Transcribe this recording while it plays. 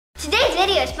Today's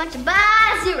video is sponsored by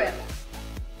Zuru.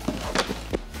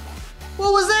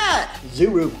 What was that?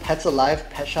 Zuru Pets Alive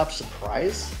Pet Shop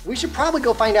surprise? We should probably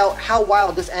go find out how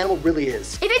wild this animal really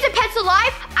is. If it's a Pets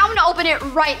Alive, I'm gonna open it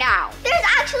right now. There's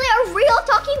actually a real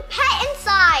talking pet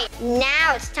inside.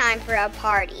 Now it's time for a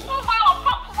party.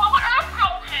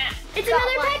 It's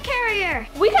another pet carrier.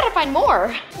 We gotta find more.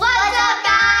 What's up,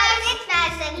 guys? It's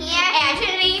Madison here. And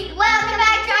Trinity. Welcome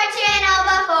back to our channel.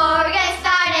 Before we get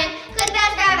started, click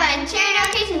that subscribe button, share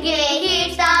notifications, give it a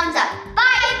huge thumbs up.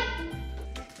 Bye!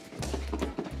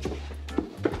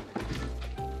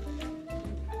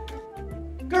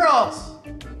 Girls!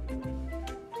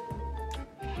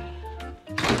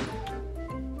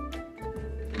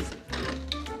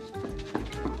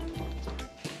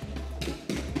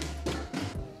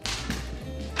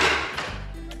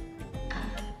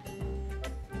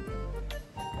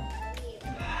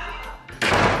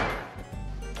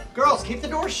 Girls, keep the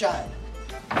door shut.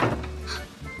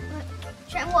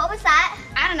 Trin, what was that?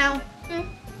 I don't know.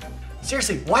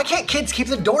 Seriously, why can't kids keep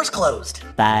the doors closed?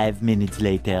 5 minutes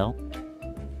later.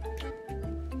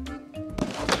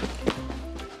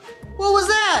 What was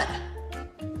that?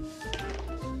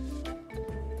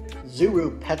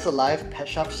 Zuru Pets Alive Pet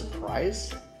Shop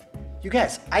surprise? You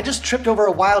guys, I just tripped over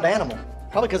a wild animal.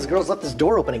 Probably because the girls left this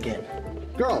door open again.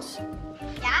 Girls,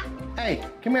 Yeah? hey,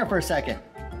 come here for a second.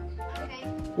 Okay.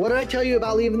 What did I tell you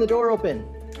about leaving the door open?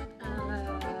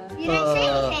 You didn't say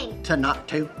anything. To not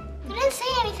to. You didn't say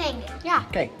anything. Yeah.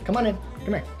 Okay, come on in.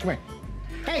 Come here, come here.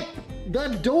 Hey, the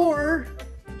door!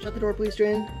 Shut the door, please,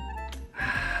 Trin.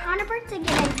 I want a bird to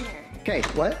get in here. Okay,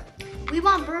 what? We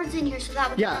want birds in here so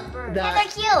that we can Yeah, have birds. Yeah,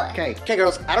 they're cute. Okay,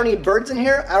 girls, I don't need birds in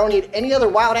here. I don't need any other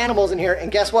wild animals in here.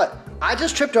 And guess what? I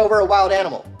just tripped over a wild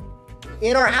animal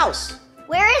in our house.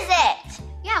 Where is it?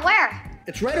 Yeah, where?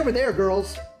 It's right over there,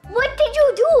 girls. What did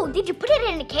you do? Did you put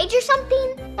it in a cage or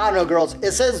something? I don't know, girls.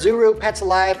 It says Zuru Pets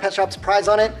Alive Pet Shop surprise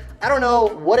on it. I don't know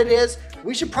what it is.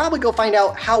 We should probably go find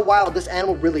out how wild this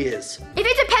animal really is. If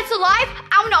it's a Pets Alive,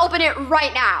 I'm gonna open it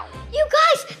right now. You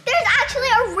guys, there's actually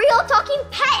a real talking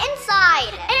pet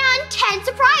inside. And 10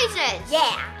 surprises.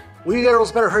 Yeah. We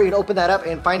girls better hurry and open that up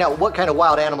and find out what kind of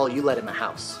wild animal you let in the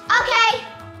house. Okay.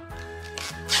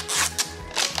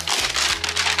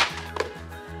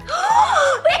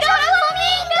 We got a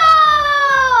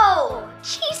flamingo!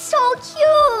 She's so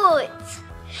cute.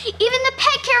 Even the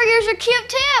pet carriers are cute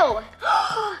too.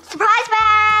 Surprise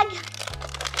bag.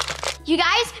 You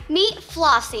guys, meet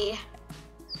Flossie.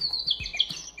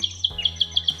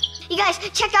 You guys,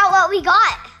 check out what we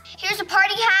got. Here's a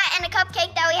party hat and a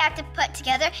cupcake that we have to put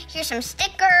together. Here's some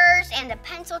stickers and a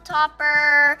pencil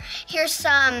topper. Here's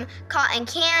some cotton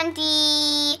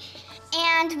candy.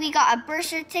 And we got a birth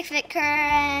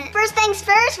certificate. First things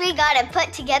first, we gotta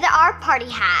put together our party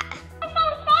hat.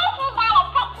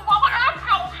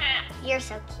 You're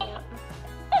so cute.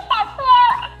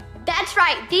 That's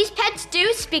right, these pets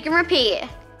do speak and repeat.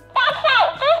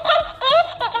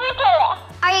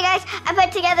 Alright, you guys, I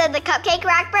put together the cupcake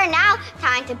wrapper. Now,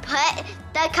 time to put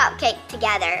the cupcake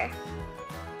together.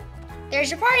 There's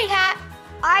your party hat.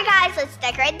 Alright, guys, let's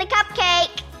decorate the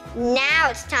cupcake. Now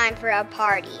it's time for a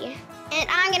party. And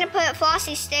I'm gonna put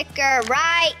Flossie's sticker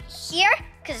right here,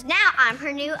 because now I'm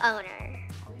her new owner.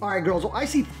 All right, girls, well, I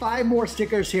see 5 more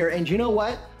stickers here, and you know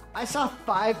what? I saw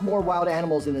 5 more wild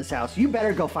animals in this house. You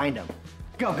better go find them.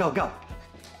 Go, go, go.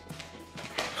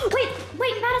 Wait,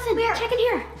 Madison, check in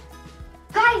here.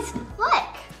 Guys, look.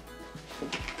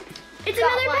 It's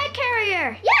Got another one. pet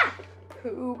carrier. Yeah.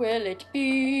 Who will it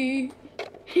be?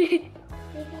 Maybe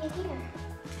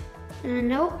here.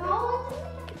 Nope. No.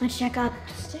 Let's check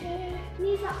upstairs.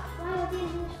 These are wild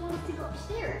animals wanting to go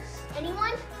upstairs.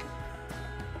 Anyone?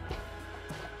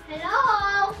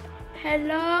 Hello?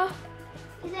 Hello?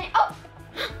 Is it? Oh,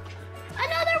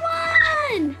 Another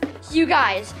one! You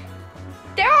guys,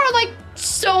 there are like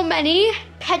so many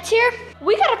pets here.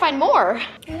 We gotta find more.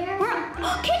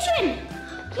 Kitchen!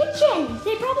 Kitchen!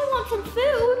 They probably want some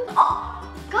food.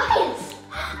 oh, guys.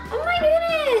 Oh my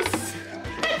goodness!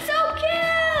 That's so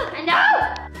cute! I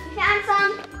know. You found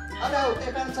some? Oh no,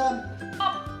 they found some.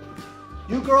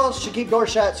 You girls should keep doors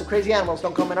shut so crazy animals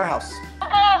don't come in our house.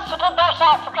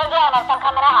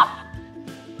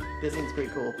 This thing's pretty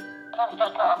cool.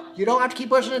 You don't have to keep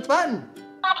pushing its button.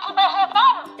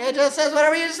 It just says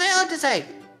whatever you say to say.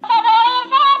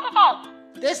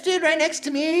 This dude right next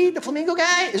to me, the flamingo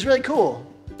guy, is really cool.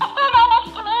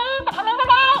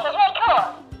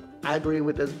 I agree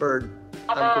with this bird.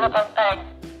 I'm cool.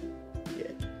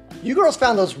 Yeah. You girls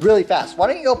found those really fast. Why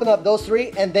don't you open up those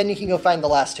 3 and then you can go find the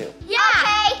last 2. Yeah.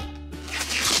 Okay.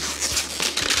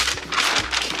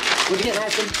 What'd you get,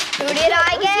 Madison? Who did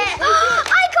I get?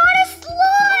 I got a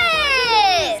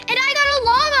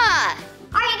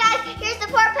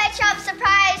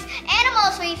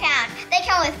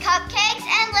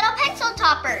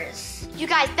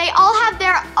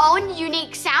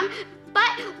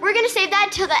save that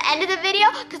till the end of the video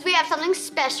because we have something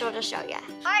special to show you.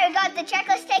 All right, we got the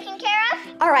checklist taken care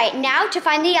of. All right, now to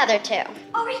find the other two.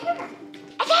 Over here.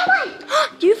 I found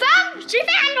one. You found? She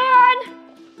found one.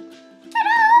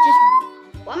 Ta-da!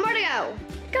 Just one more to go.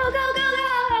 Go, go, go,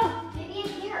 go. Maybe in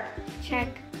here. Check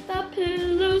the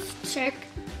pillows. Check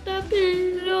the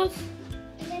pillows.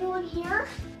 Is anyone here?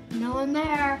 No one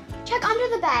there. Check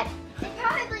under the bed. They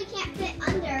probably can't fit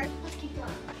under. Let's keep going.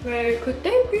 Where could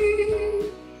they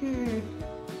be?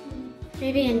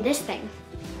 Maybe in this thing.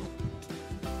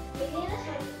 Maybe in this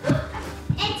one.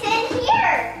 It's in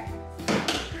here.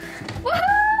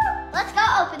 Woohoo! Let's go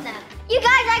open them. You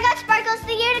guys, I got Sparkles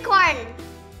the unicorn.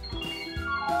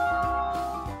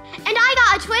 And I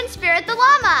got a twin spirit, the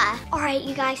llama. All right,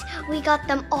 you guys, we got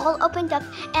them all opened up,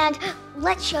 and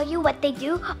let's show you what they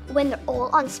do when they're all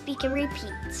on speak and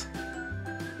repeat.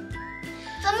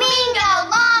 Flamingo,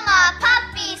 llama,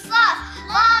 puppy, sloth,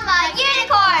 llama,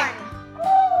 unicorn.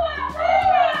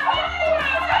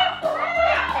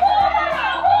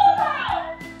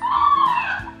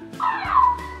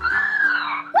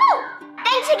 Woo!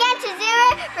 Thanks again to Zero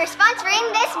for sponsoring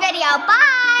this video.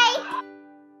 Bye!